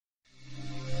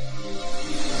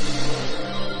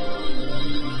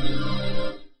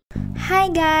Hi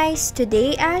guys!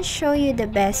 Today I'll show you the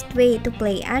best way to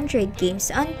play Android games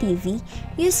on TV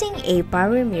using a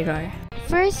Power Mirror.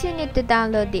 First, you need to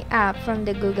download the app from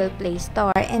the Google Play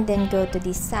Store and then go to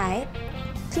this site.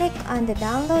 Click on the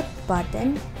download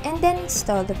button and then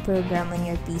install the program on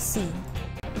your PC.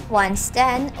 Once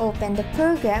done, open the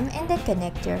program and then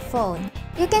connect your phone.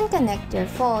 You can connect your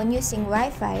phone using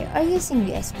Wi-Fi or using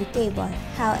USB cable.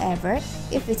 However,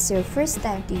 if it's your first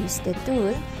time to use the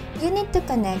tool, you need to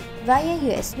connect via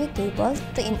USB cable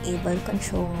to enable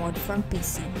control mode from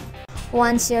PC.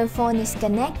 Once your phone is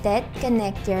connected,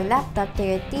 connect your laptop to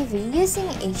your TV using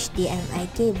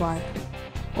HDMI cable.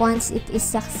 Once it is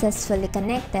successfully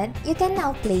connected, you can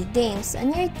now play games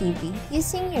on your TV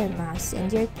using your mouse and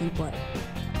your keyboard.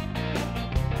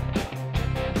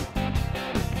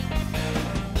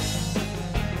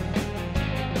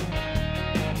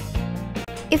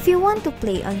 If you want to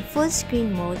play on full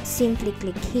screen mode, simply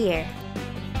click here.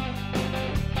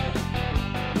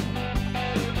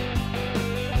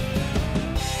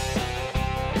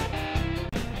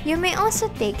 You may also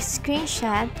take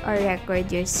screenshot or record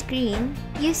your screen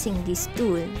using this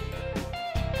tool.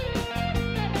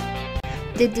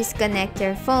 To disconnect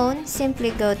your phone,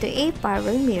 simply go to a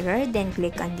Power Mirror, then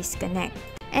click on disconnect.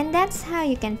 And that's how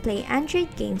you can play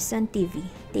Android games on TV.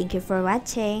 Thank you for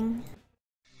watching.